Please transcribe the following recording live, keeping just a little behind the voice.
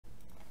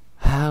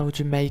how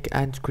to make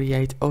and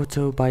create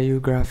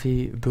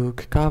autobiography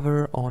book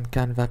cover on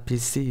Canva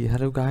PC.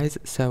 Hello guys,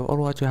 so all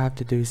what you have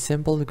to do is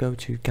simple. Go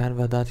to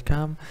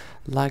canva.com,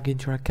 log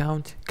into your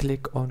account,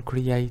 click on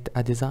create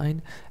a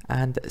design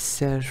and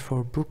search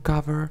for book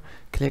cover.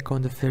 Click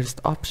on the first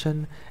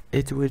option,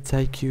 it will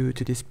take you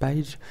to this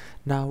page.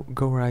 Now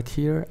go right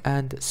here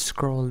and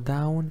scroll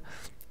down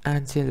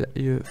until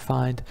you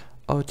find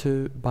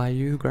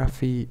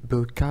autobiography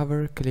book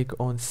cover. Click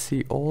on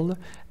see all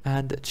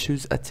and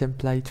choose a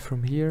template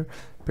from here.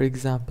 For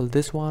example,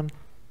 this one.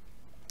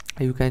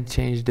 You can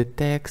change the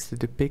text,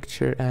 the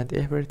picture and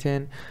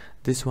everything.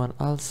 This one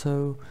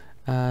also,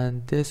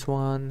 and this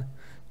one.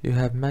 You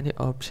have many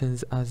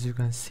options as you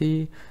can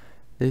see.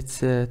 Let's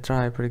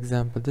try, for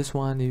example, this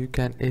one. You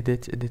can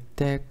edit the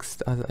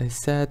text as I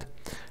said,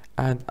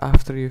 and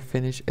after you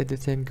finish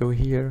editing, go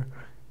here,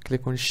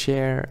 click on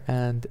share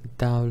and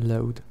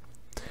download.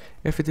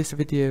 If this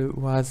video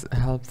was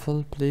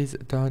helpful, please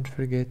don't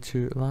forget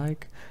to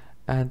like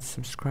and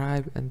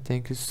subscribe, and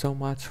thank you so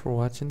much for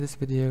watching this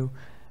video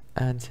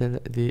until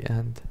the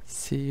end.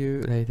 See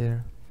you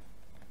later.